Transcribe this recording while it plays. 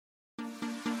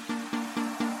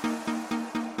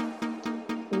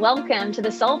welcome to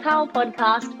the Soul Power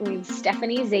Podcast with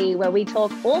Stephanie Z, where we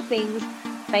talk all things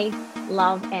faith,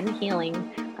 love, and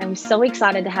healing. I'm so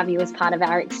excited to have you as part of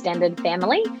our extended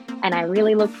family, and I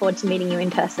really look forward to meeting you in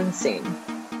person soon.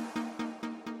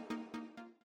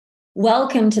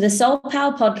 Welcome to the Soul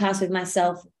Power Podcast with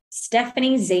myself,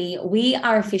 Stephanie Z. We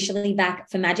are officially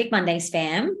back for Magic Mondays,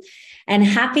 fam, and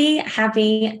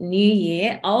happy New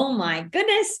Year. Oh my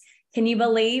goodness. Can you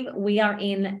believe we are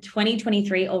in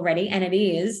 2023 already? And it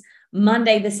is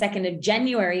Monday, the 2nd of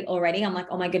January already. I'm like,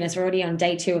 oh my goodness, we're already on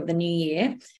day 2 of the new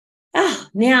year.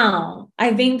 Now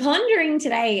I've been pondering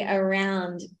today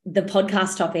around the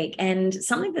podcast topic, and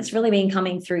something that's really been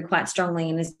coming through quite strongly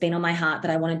and has been on my heart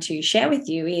that I wanted to share with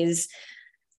you is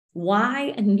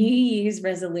why New Year's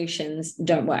resolutions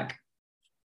don't work.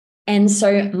 And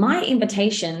so my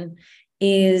invitation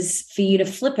is for you to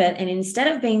flip it, and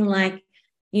instead of being like,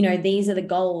 you know, these are the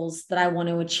goals that I want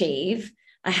to achieve,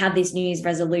 I have this New Year's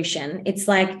resolution. It's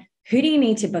like, who do you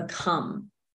need to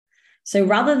become? So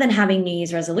rather than having New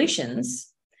Year's resolutions,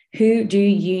 who do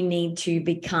you need to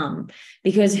become?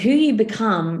 Because who you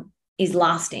become is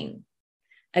lasting.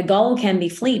 A goal can be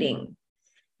fleeting,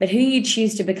 but who you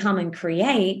choose to become and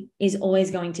create is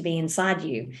always going to be inside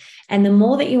you. And the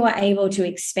more that you are able to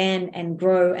expand and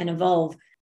grow and evolve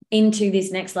into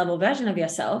this next level version of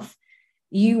yourself,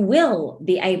 you will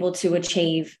be able to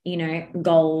achieve,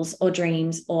 goals or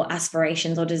dreams or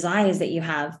aspirations or desires that you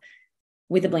have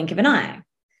with a blink of an eye.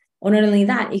 Or not only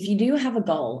that, if you do have a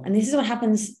goal, and this is what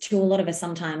happens to a lot of us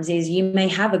sometimes, is you may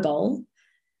have a goal,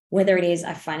 whether it is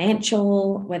a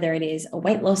financial, whether it is a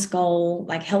weight loss goal,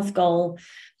 like health goal,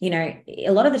 a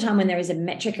lot of the time when there is a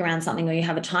metric around something or you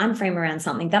have a time frame around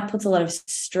something, that puts a lot of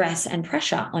stress and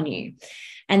pressure on you.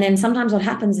 And then sometimes what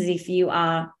happens is if you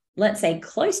are, let's say,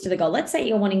 close to the goal, let's say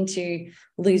you're wanting to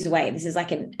lose weight. This is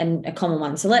like a common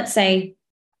one. So let's say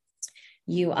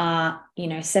you are,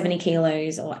 70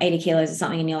 kilos or 80 kilos or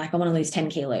something, and you're like, I want to lose 10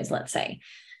 kilos, let's say.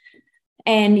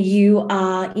 And you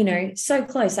are, so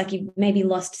close, like you've maybe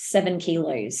lost 7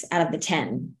 kilos out of the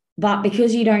 10. But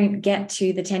because you don't get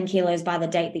to the 10 kilos by the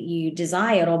date that you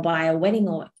desired, or by a wedding,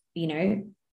 or,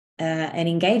 an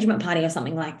engagement party or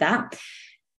something like that,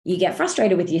 you get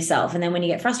frustrated with yourself. And then when you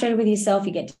get frustrated with yourself,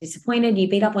 you get disappointed, you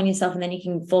beat up on yourself, and then you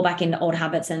can fall back into old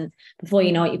habits. And before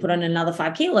you know it, you put on another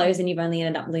 5 kilos and you've only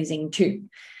ended up losing 2.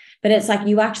 But it's like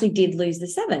you actually did lose the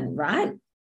 7, right?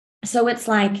 So it's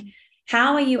like,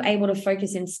 how are you able to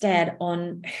focus instead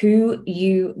on who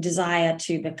you desire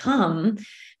to become?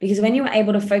 Because when you are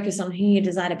able to focus on who you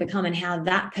desire to become and how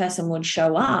that person would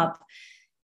show up,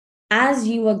 as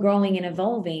you are growing and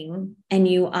evolving and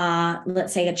you are,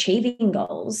 let's say, achieving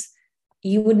goals,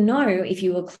 you would know if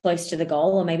you were close to the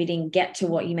goal or maybe didn't get to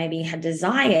what you maybe had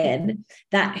desired,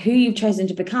 that who you've chosen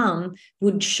to become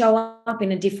would show up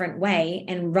in a different way.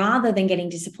 And rather than getting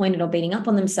disappointed or beating up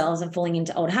on themselves and falling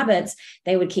into old habits,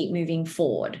 they would keep moving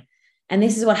forward. And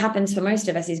this is what happens for most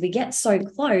of us, is we get so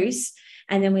close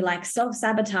and then we like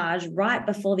self-sabotage right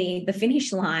before the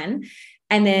finish line.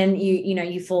 And then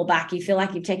you fall back. You feel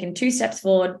like you've taken 2 steps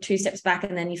forward, 2 steps back,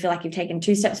 and then you feel like you've taken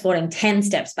 2 steps forward and 10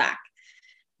 steps back.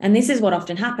 And this is what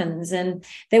often happens. And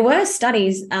there were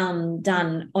studies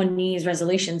done on New Year's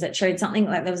resolutions that showed something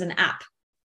like, there was an app.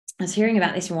 I was hearing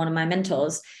about this from one of my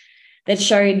mentors that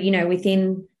showed,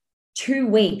 within 2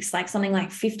 weeks, like something like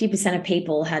 50% of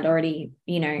people had already,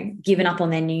 given up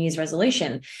on their New Year's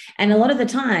resolution. And a lot of the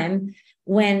time,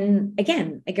 when,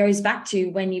 again, it goes back to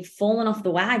when you've fallen off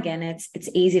the wagon, it's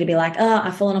easy to be like, oh,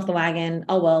 I've fallen off the wagon.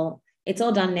 Oh, well, it's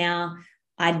all done now.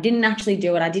 I didn't actually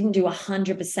do it. I didn't do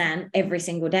 100% every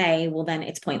single day. Well, then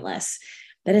it's pointless.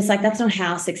 But it's like, that's not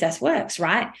how success works,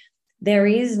 right? There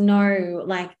is no,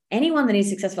 like, anyone that is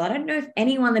successful. I don't know if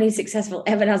anyone that is successful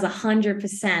ever does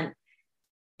 100%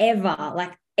 ever,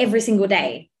 like every single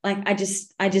day. Like, I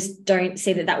just don't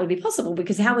see that would be possible,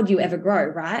 because how would you ever grow,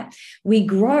 right? We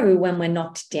grow when we're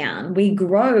knocked down. We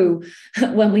grow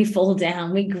when we fall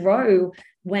down. We grow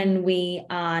when we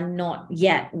are not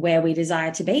yet where we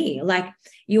desire to be. Like,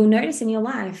 you'll notice in your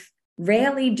life,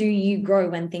 rarely do you grow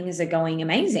when things are going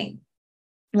amazing.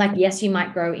 Like, yes, you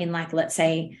might grow in, like, let's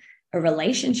say, a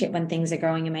relationship when things are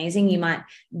going amazing. You might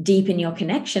deepen your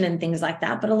connection and things like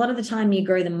that. But a lot of the time you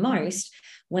grow the most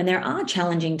when there are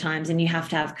challenging times and you have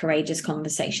to have courageous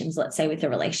conversations, let's say with a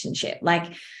relationship.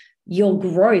 Like, your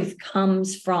growth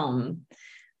comes from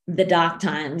the dark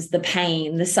times, the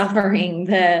pain, the suffering,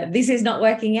 this is not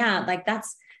working out. Like,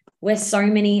 that's where so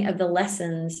many of the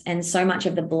lessons and so much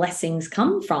of the blessings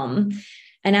come from.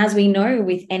 And as we know,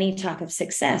 with any type of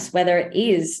success, whether it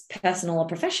is personal or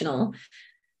professional,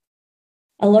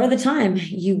 a lot of the time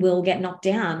you will get knocked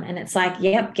down, and it's like,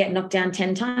 yep, get knocked down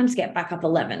 10 times, get back up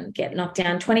 11, get knocked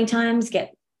down 20 times,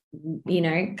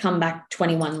 come back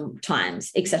 21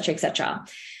 times, etc., etc.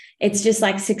 It's just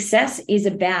like success is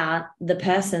about the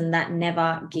person that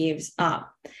never gives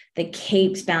up, that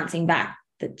keeps bouncing back,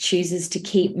 that chooses to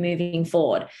keep moving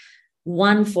forward,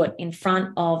 one foot in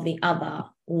front of the other,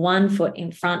 one foot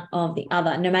in front of the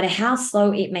other, no matter how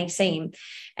slow it may seem.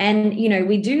 And,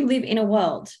 we do live in a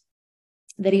world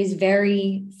that is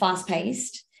very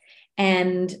fast-paced.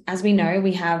 And as we know,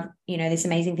 we have, this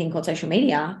amazing thing called social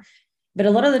media. But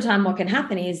a lot of the time what can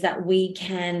happen is that we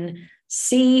can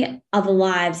see other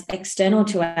lives external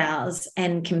to ours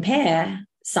and compare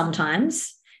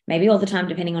sometimes, maybe all the time,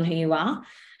 depending on who you are.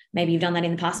 Maybe you've done that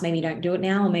in the past, maybe you don't do it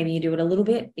now, or maybe you do it a little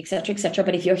bit, et cetera, et cetera.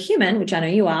 But if you're human, which I know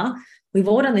you are, we've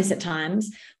all done this at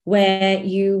times, where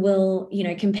you will,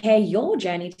 compare your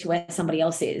journey to where somebody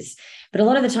else is. But a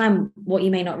lot of the time, what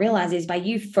you may not realize is by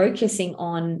you focusing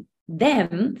on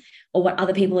them or what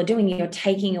other people are doing, you're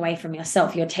taking away from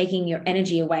yourself. You're taking your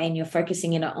energy away and you're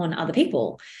focusing it on other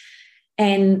people.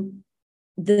 And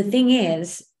the thing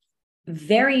is,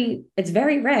 it's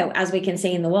very rare, as we can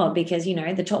see in the world, because,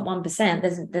 the top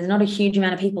 1%, there's not a huge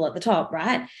amount of people at the top,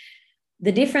 right?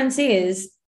 The difference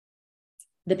is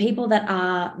the people that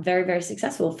are very, very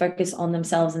successful focus on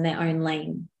themselves in their own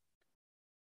lane.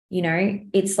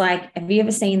 It's like, have you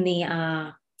ever seen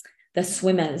the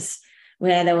swimmers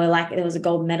where there was a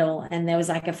gold medal and there was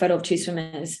like a photo of two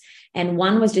swimmers, and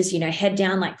one was just, head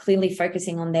down, like clearly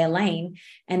focusing on their lane.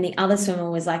 And the other swimmer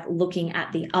was like looking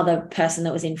at the other person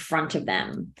that was in front of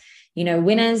them.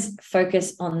 Winners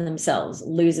focus on themselves,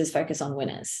 losers focus on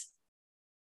winners.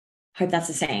 Hope that's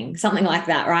a saying, something like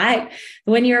that, right?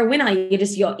 When you're a winner,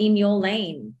 you're in your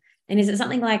lane. And is it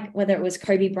something like, whether it was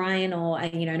Kobe Bryant or,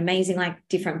 an amazing, like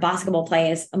different basketball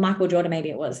players, Michael Jordan, maybe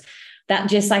it was, that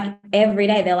just like every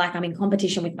day they're like, I'm in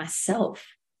competition with myself.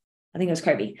 I think it was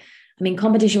Kobe. I'm in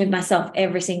competition with myself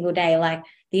every single day. Like,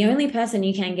 the only person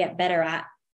you can get better at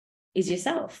is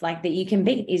yourself. Like, that you can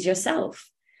beat is yourself.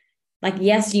 Like,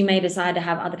 yes, you may decide to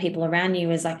have other people around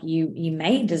you as like, you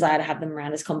may desire to have them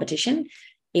around as competition.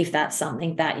 If that's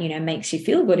something that, makes you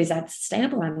feel good, is that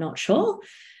sustainable? I'm not sure.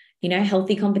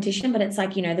 Healthy competition, but it's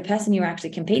like, the person you're actually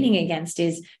competing against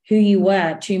is who you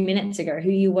were 2 minutes ago, who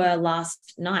you were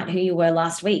last night, who you were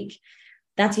last week.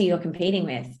 That's who you're competing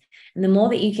with. And the more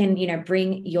that you can,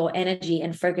 bring your energy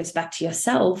and focus back to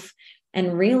yourself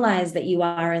and realize that you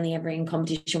are only ever in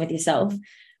competition with yourself,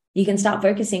 you can start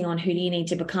focusing on who do you need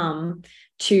to become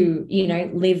to,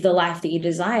 live the life that you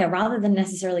desire, rather than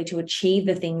necessarily to achieve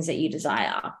the things that you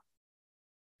desire.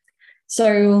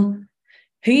 So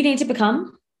who you need to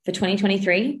become for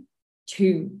 2023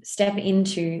 to step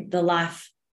into the life,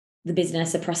 the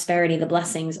business, the prosperity, the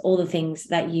blessings, all the things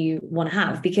that you want to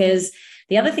have. Because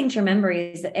the other thing to remember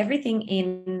is that everything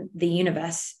in the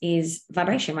universe is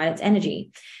vibration, right? It's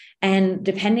energy. And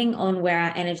depending on where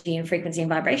our energy and frequency and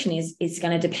vibration is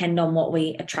going to depend on what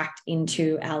we attract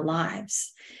into our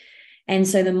lives. And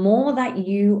so the more that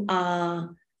you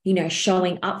are,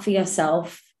 showing up for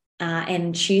yourself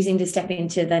and choosing to step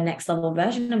into the next level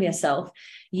version of yourself,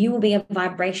 you will be a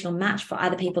vibrational match for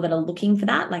other people that are looking for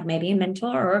that, like maybe a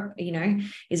mentor or,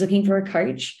 is looking for a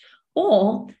coach,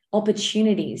 or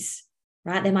opportunities,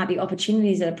 right? There might be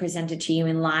opportunities that are presented to you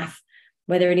in life,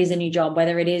 whether it is a new job,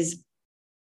 whether it is,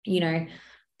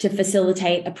 to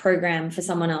facilitate a program for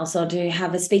someone else, or to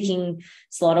have a speaking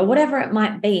slot, or whatever it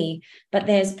might be. But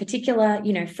there's particular,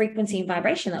 frequency and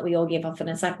vibration that we all give off. And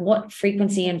it's like, what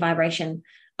frequency and vibration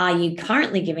are you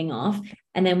currently giving off?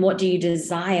 And then what do you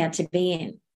desire to be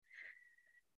in?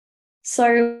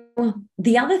 So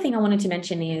the other thing I wanted to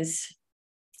mention is,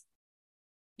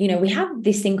 we have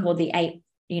this thing called the 8,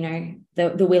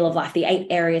 the wheel of life, the 8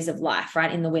 areas of life,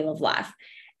 right? In the wheel of life.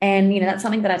 And, that's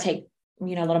something that I take, a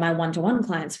lot of my one-to-one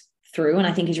clients through, and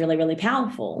I think is really, really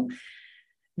powerful.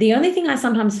 The only thing I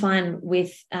sometimes find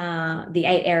with the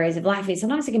 8 areas of life is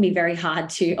sometimes it can be very hard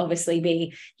to obviously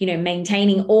be,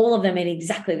 maintaining all of them at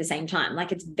exactly the same time.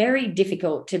 Like, it's very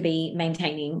difficult to be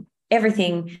maintaining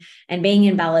everything and being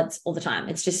in balance all the time.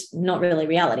 It's just not really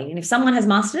reality. And if someone has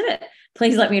mastered it,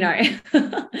 please let me know.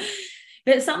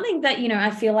 But something that, I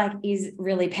feel like is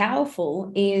really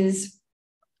powerful is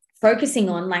focusing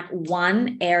on like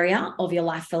one area of your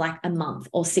life for like a month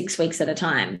or 6 weeks at a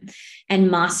time, and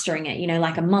mastering it,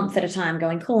 like a month at a time,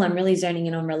 going, cool, I'm really zoning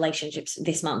in on relationships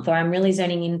this month, or I'm really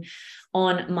zoning in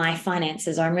on my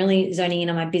finances, or I'm really zoning in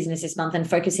on my business this month, and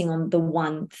focusing on the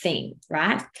one thing,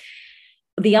 right?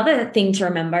 The other thing to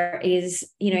remember is,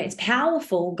 it's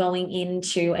powerful going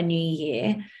into a new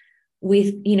year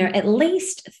with, at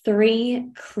least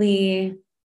 3 clear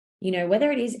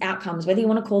whether it is outcomes, whether you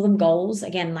want to call them goals,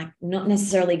 again, like not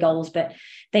necessarily goals, but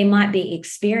they might be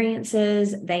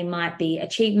experiences, they might be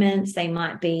achievements, they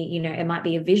might be, it might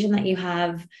be a vision that you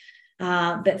have.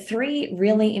 But 3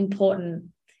 really important,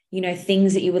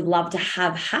 things that you would love to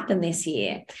have happen this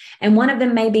year. And one of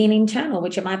them may be an internal,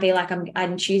 which it might be like,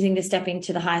 I'm choosing to step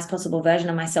into the highest possible version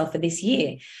of myself for this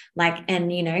year.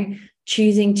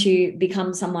 Choosing to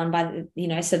become someone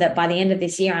so that by the end of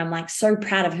this year, I'm like so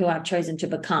proud of who I've chosen to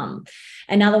become.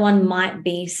 Another one might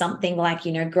be something like,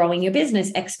 growing your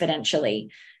business exponentially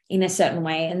in a certain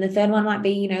way. And the third one might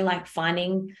be, like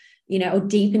finding, or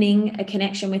deepening a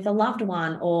connection with a loved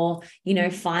one, or,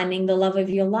 finding the love of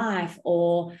your life,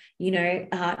 or,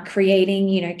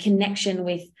 creating, connection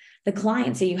with the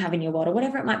clients that you have in your world, or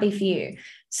whatever it might be for you.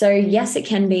 So yes, it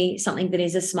can be something that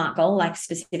is a SMART goal, like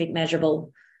specific,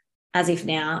 measurable, as if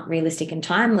now, realistic and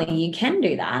timely. You can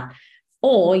do that,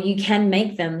 or you can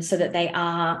make them so that they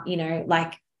are,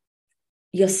 like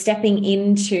you're stepping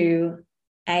into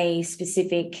a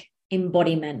specific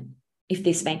embodiment, if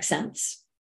this makes sense.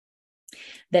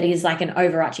 That is like an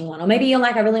overarching one. Or maybe you're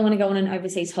like, I really want to go on an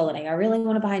overseas holiday. I really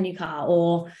want to buy a new car,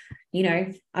 or,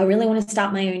 I really want to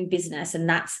start my own business. And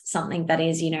that's something that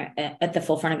is, at the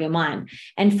forefront of your mind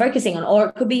and focusing on. Or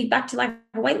it could be back to like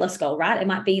a weight loss goal, right? It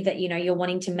might be that, you're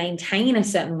wanting to maintain a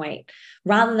certain weight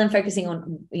rather than focusing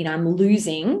on, I'm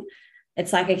losing.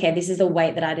 It's like, okay, this is the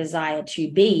weight that I desire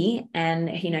to be. And,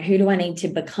 who do I need to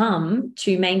become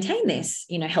to maintain this,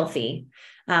 healthy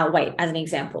weight, as an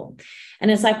example. And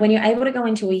it's like when you're able to go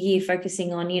into a year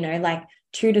focusing on, like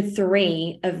 2 to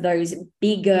 3 of those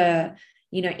bigger,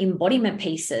 embodiment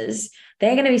pieces,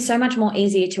 they're going to be so much more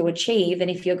easier to achieve than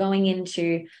if you're going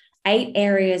into 8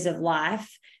 areas of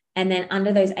life. And then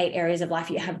under those 8 areas of life,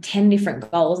 you have 10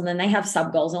 different goals, and then they have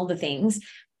sub goals and all the things.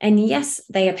 And yes,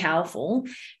 they are powerful,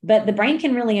 but the brain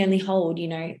can really only hold,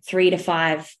 3 to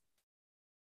 5,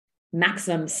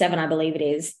 maximum 7, I believe it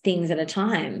is, things at a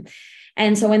time.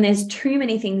 And so when there's too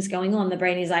many things going on, the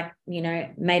brain is like,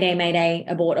 mayday, mayday,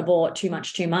 abort, abort, too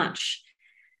much, too much.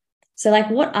 So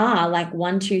like, what are like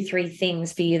 1, 2, 3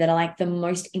 things for you that are like the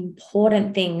most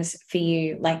important things for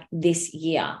you, like this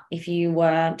year? If you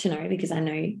were to know, because I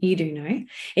know you do know,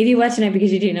 if you were to know,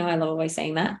 because you do know, I love always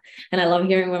saying that. And I love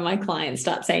hearing when my clients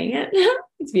start saying it.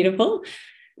 It's beautiful.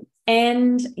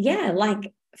 And yeah,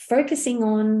 like focusing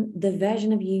on the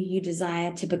version of you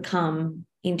desire to become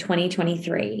in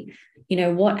 2023.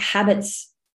 What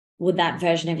habits would that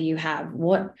version of you have?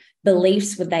 What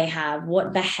beliefs would they have?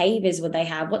 What behaviors would they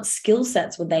have? What skill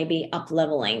sets would they be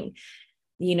up-leveling?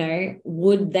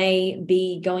 Would they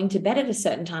be going to bed at a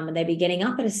certain time? Would they be getting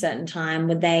up at a certain time?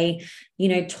 Would they,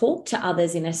 talk to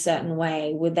others in a certain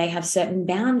way? Would they have certain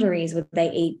boundaries? Would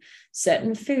they eat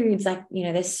certain foods? Like,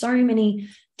 there's so many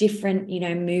different,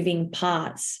 moving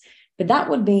parts. But that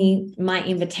would be my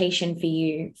invitation for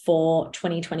you for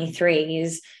 2023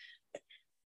 is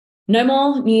no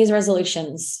more New Year's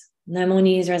resolutions. No more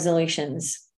New Year's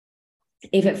resolutions.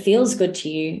 If it feels good to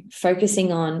you,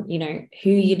 focusing on, who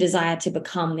you desire to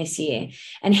become this year.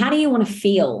 And how do you want to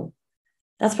feel?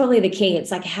 That's probably the key.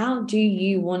 It's like, how do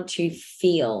you want to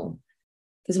feel?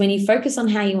 Because when you focus on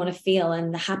how you want to feel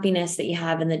and the happiness that you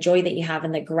have and the joy that you have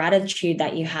and the gratitude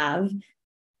that you have,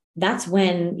 that's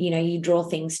when, you draw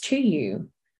things to you.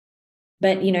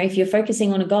 But, if you're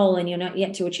focusing on a goal and you're not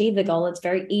yet to achieve the goal, it's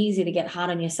very easy to get hard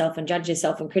on yourself and judge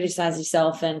yourself and criticize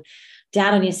yourself and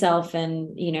doubt on yourself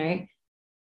and,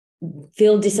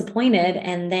 feel disappointed.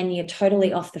 And then you're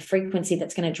totally off the frequency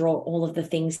that's going to draw all of the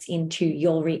things into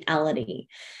your reality.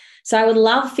 So I would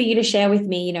love for you to share with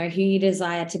me, who you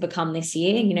desire to become this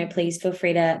year. Please feel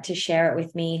free to share it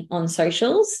with me on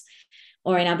socials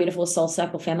or in our beautiful Soul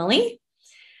Circle family.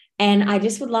 And I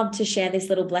just would love to share this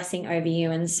little blessing over you.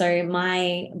 And so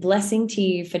my blessing to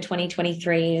you for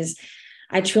 2023 is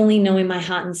I truly know in my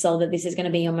heart and soul that this is going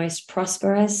to be your most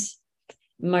prosperous,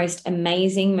 most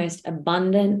amazing, most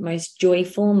abundant, most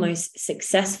joyful, most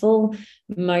successful,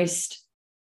 most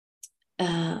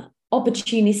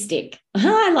opportunistic.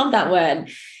 I love that word.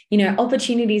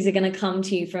 Opportunities are going to come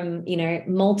to you from,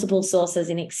 multiple sources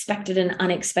in expected and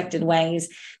unexpected ways.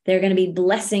 There are going to be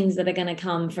blessings that are going to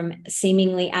come from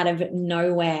seemingly out of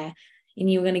nowhere. And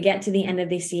you're going to get to the end of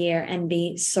this year and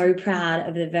be so proud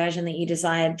of the version that you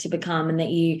desired to become and that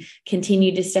you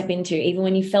continue to step into. Even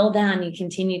when you fell down, you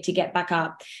continued to get back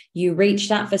up. You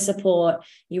reached out for support.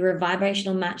 You were a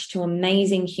vibrational match to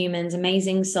amazing humans,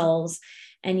 amazing souls.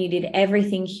 And you did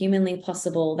everything humanly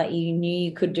possible that you knew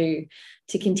you could do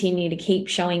to continue to keep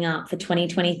showing up for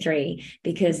 2023,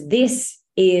 because this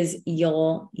is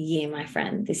your year, my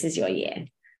friend. This is your year.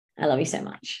 I love you so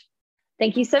much.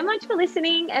 Thank you so much for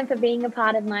listening and for being a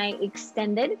part of my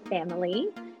extended family.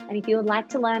 And if you would like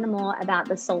to learn more about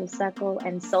the Soul Circle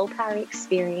and Soul Power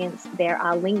experience, there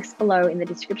are links below in the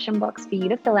description box for you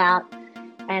to fill out.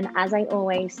 And as I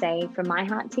always say, from my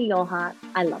heart to your heart,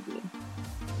 I love you.